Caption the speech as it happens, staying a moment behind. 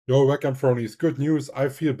Yo, welcome Thronies. Good news, I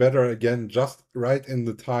feel better again just right in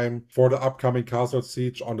the time for the upcoming castle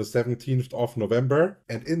siege on the 17th of November.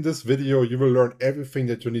 And in this video you will learn everything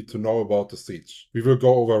that you need to know about the siege. We will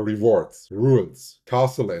go over rewards, rules,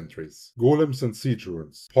 castle entries, golems and siege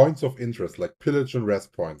runes, points of interest like pillage and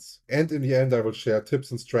rest points. And in the end I will share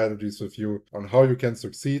tips and strategies with you on how you can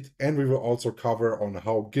succeed, and we will also cover on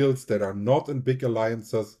how guilds that are not in big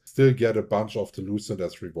alliances still get a bunch of the Lucent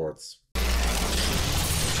as rewards.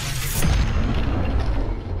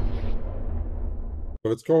 So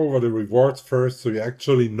let's go over the rewards first so you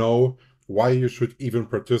actually know why you should even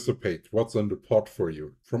participate, what's in the pot for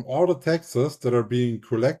you. From all the taxes that are being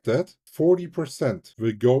collected, 40%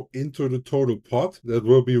 will go into the total pot that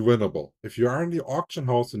will be winnable. If you are in the auction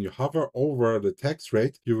house and you hover over the tax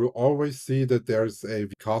rate, you will always see that there's a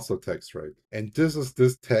castle tax rate. And this is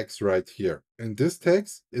this tax right here. And this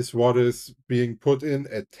tax is what is being put in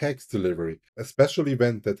at tax delivery, a special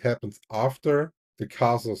event that happens after the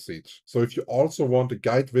castle siege. So if you also want a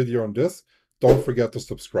guide video on this, don't forget to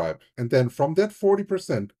subscribe. And then from that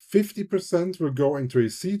 40%, 50% will go into a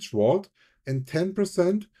siege vault and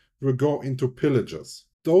 10% will go into pillages.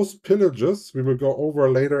 Those pillages we will go over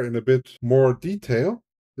later in a bit more detail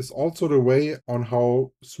is also the way on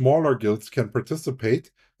how smaller guilds can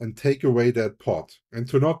participate and take away that pot. And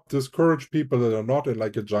to not discourage people that are not in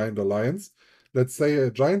like a giant alliance, let's say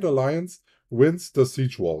a giant alliance wins the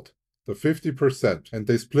siege vault, the 50%, and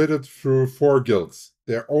they split it through 4 guilds.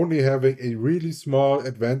 They're only having a really small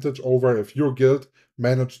advantage over if your guild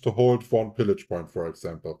managed to hold 1 pillage point, for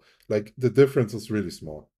example. Like, the difference is really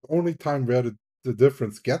small. The only time where the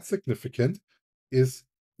difference gets significant is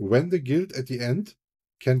when the guild at the end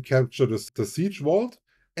can capture the siege vault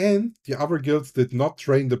and the other guilds did not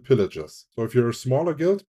train the pillages. So if you're a smaller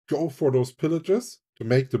guild, go for those pillages to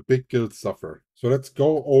make the big guild suffer. So let's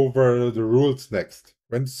go over the rules next.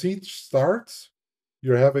 When siege starts,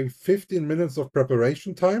 you're having 15 minutes of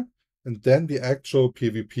preparation time, and then the actual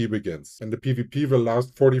PvP begins. And the PvP will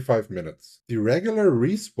last 45 minutes. The regular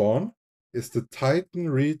respawn is the Titan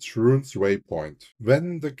Reach Runes waypoint.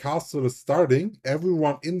 When the castle is starting,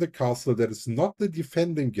 everyone in the castle that is not the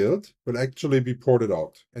defending guild will actually be ported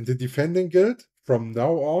out. And the defending guild from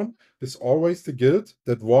now on is always the guild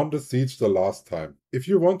that won the siege the last time. If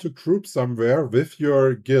you want to group somewhere with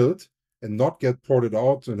your guild and not get ported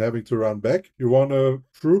out and having to run back, you want to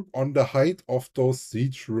group on the height of those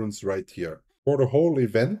siege runes right here. For the whole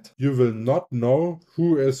event, you will not know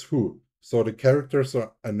who is who, so the characters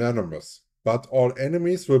are anonymous. But all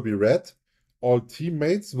enemies will be red, all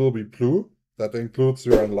teammates will be blue, that includes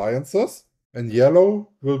your alliances, and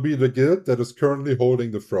yellow will be the guild that is currently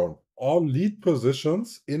holding the throne. All lead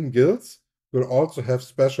positions in guilds will also have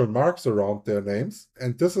special marks around their names,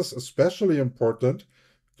 and this is especially important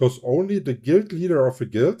because only the guild leader of a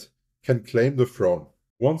guild can claim the throne.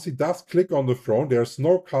 Once he does click on the throne, there's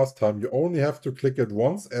no cast time. You only have to click it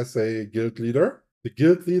once as a guild leader. The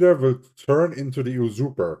guild leader will turn into the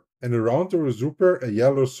usurper, and around the usurper a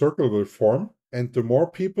yellow circle will form, and the more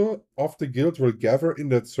people of the guild will gather in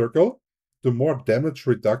that circle, the more damage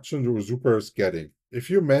reduction the usurper is getting. If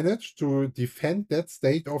you manage to defend that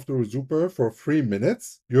state of the usurper for 3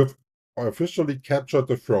 minutes, you have officially captured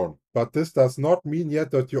the throne. But this does not mean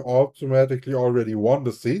yet that you automatically already won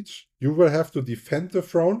the siege. You will have to defend the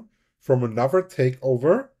throne from another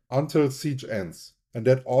takeover until siege ends. And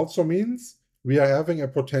that also means we are having a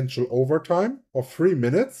potential overtime of 3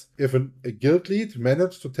 minutes if a guild lead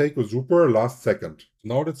managed to take usurper last second.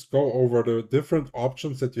 Now let's go over the different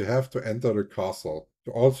options that you have to enter the castle,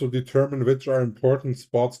 to also determine which are important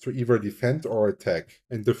spots to either defend or attack.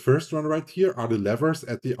 And the first one right here are the levers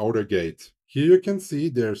at the outer gate. Here you can see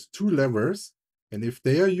there's 2 levers, and if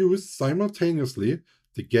they are used simultaneously,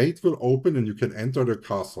 the gate will open and you can enter the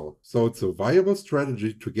castle. So it's a viable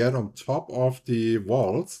strategy to get on top of the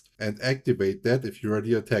walls and activate that if you are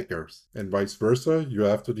the attackers. And vice versa, you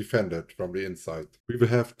have to defend it from the inside. We will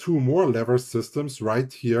have 2 more lever systems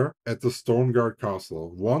right here at the Stoneguard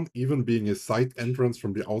castle. One even being a side entrance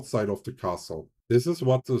from the outside of the castle. This is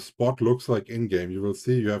what the spot looks like in-game. You will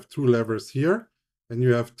see you have 2 levers here and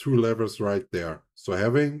you have 2 levers right there. So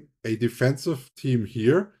having a defensive team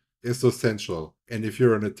here is essential. And if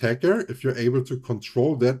you're an attacker, if you're able to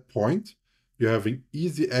control that point, you're having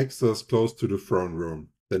easy access close to the throne room.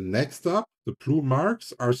 Then next up, the blue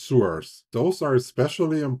marks are sewers. Those are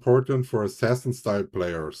especially important for assassin style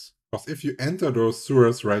players. Because if you enter those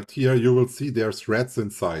sewers right here, you will see there's rats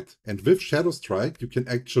inside. And with Shadow Strike, you can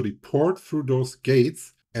actually port through those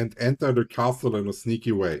gates and enter the castle in a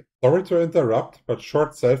sneaky way. Sorry to interrupt, but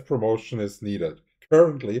short self-promotion is needed.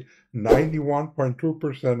 currently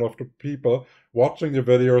 91.2% of the people watching the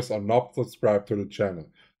videos are not subscribed to the channel.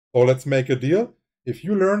 So let's make a deal. If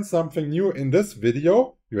you learn something new in this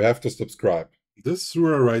video, you have to subscribe. This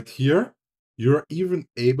sewer right here, you're even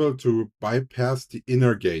able to bypass the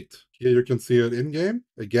inner gate. Here you can see it in-game.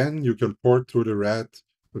 Again, you can port to the red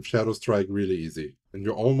with Shadow Strike really easy. And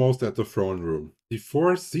you're almost at the throne room. The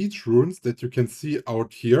 4 siege runes that you can see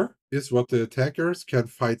out here is what the attackers can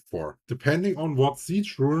fight for. Depending on what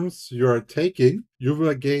siege runes you are taking, you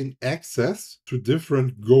will gain access to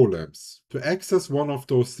different golems. To access one of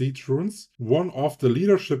those siege runes, one of the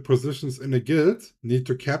leadership positions in a guild need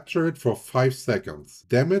to capture it for 5 seconds.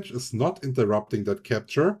 Damage is not interrupting that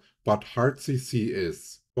capture, but hard CC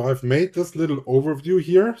is. So I've made this little overview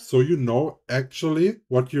here so you know actually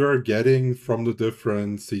what you are getting from the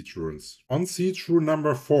different siege runes. On siege rune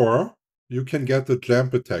number 4, you can get the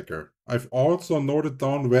jump attacker. I've also noted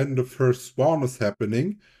down when the first spawn is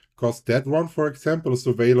happening, because that one, for example, is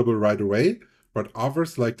available right away, but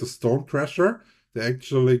others like the stone crasher, they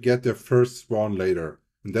actually get their first spawn later.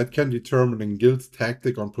 And that can determine in guild's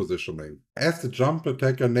tactic on positioning. As the jump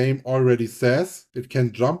attacker name already says, it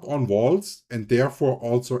can jump on walls and therefore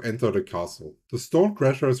also enter the castle. The stone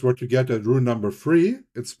crasher is what you get at rune number 3.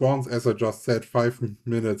 It spawns, as I just said, 5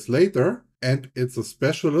 minutes later, and it's a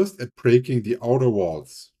specialist at breaking the outer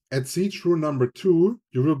walls. At siege rune number 2,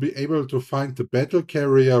 you will be able to find the battle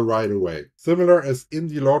carrier right away. Similar as in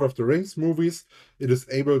the Lord of the Rings movies, it is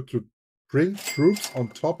able to bring troops on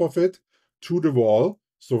top of it to the wall.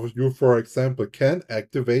 So you, for example, can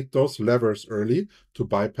activate those levers early to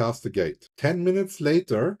bypass the gate. 10 minutes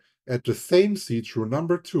later, at the same siege rune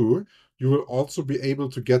number 2, you will also be able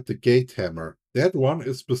to get the gate hammer. That one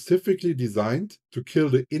is specifically designed to kill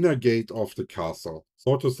the inner gate of the castle.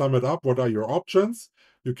 So to sum it up, what are your options?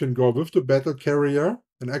 You can go with the battle carrier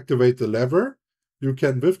and activate the lever. You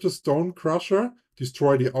can, with the stone crusher,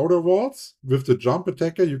 destroy the outer walls. With the jump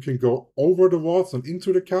attacker, you can go over the walls and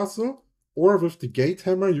into the castle. Or with the gate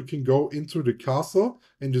hammer, you can go into the castle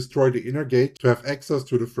and destroy the inner gate to have access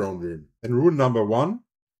to the throne room. And rune number 1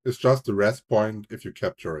 is just the rest point if you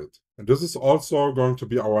capture it. And this is also going to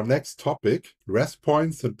be our next topic, rest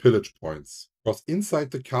points and pillage points. Because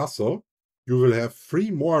inside the castle, you will have 3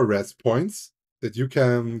 more rest points that you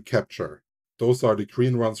can capture. Those are the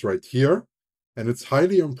green ones right here. And it's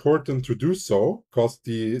highly important to do so, because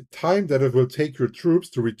the time that it will take your troops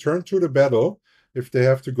to return to the battle, if they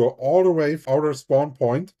have to go all the way from outer spawn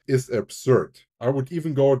point, is absurd. I would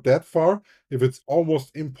even go that far if it's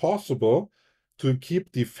almost impossible to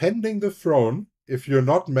keep defending the throne if you're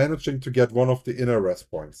not managing to get one of the inner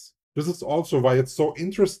rest points. This is also why it's so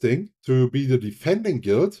interesting to be the defending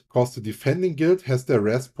guild, because the defending guild has their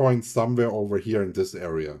rest points somewhere over here in this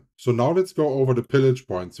area. So now let's go over the pillage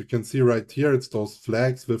points. You can see right here, it's those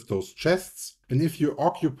flags with those chests. And if you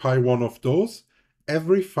occupy one of those,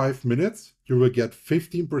 every 5 minutes, you will get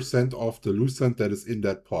 15% of the Lucent that is in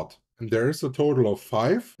that pot. And there is a total of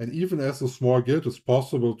 5, and even as a small guild, it's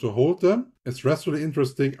possible to hold them. It's really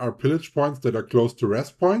interesting are pillage points that are close to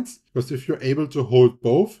rest points, because if you're able to hold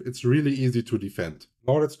both, it's really easy to defend.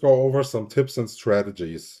 Now let's go over some tips and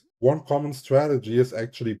strategies. One common strategy is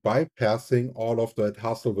actually bypassing all of that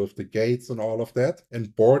hassle with the gates and all of that,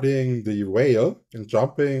 and boarding the whale and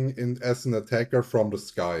jumping in as an attacker from the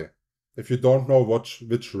sky. If you don't know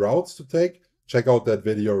which routes to take, check out that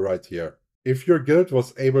video right here. If your guild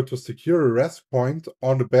was able to secure a rest point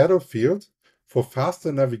on the battlefield, for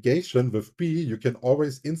faster navigation with B, you can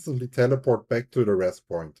always instantly teleport back to the rest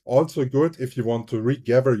point. Also good if you want to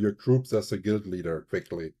regather your troops as a guild leader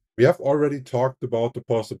quickly. We have already talked about the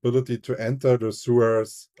possibility to enter the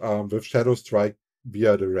sewers with Shadow Strike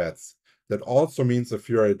via the rats. That also means if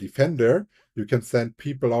you're a defender, you can send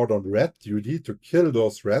people out on rat duty to kill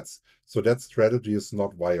those rats, so that strategy is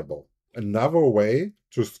not viable. Another way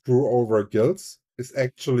to screw over guilds is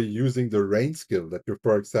actually using the rain skill that you,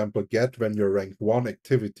 for example, get when you're rank 1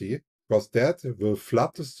 activity, because that will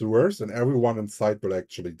flood the sewers and everyone inside will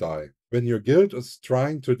actually die. When your guild is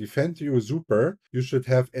trying to defend you super, you should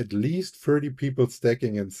have at least 30 people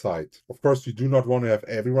stacking inside. Of course, you do not want to have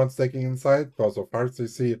everyone stacking inside because of hard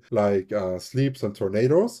CC like sleeps and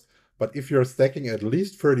tornadoes. But if you're stacking at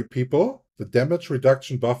least 30 people, the damage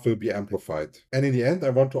reduction buff will be amplified. And in the end, I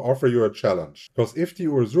want to offer you a challenge. Because if the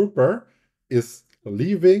usurper is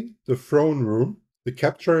leaving the throne room, the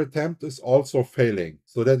capture attempt is also failing.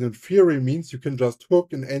 So that in theory means you can just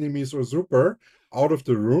hook an enemy's usurper out of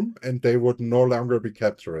the room and they would no longer be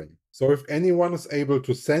capturing. So if anyone is able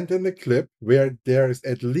to send in a clip where there is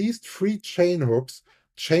at least 3 chain hooks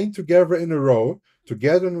chained together in a row to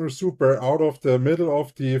get an usurper out of the middle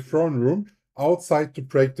of the throne room, outside to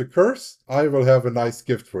break the curse, I will have a nice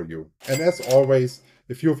gift for you. And as always,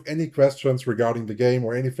 if you have any questions regarding the game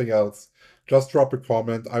or anything else, just drop a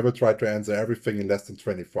comment. I will try to answer everything in less than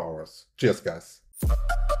 24 hours. Cheers, guys.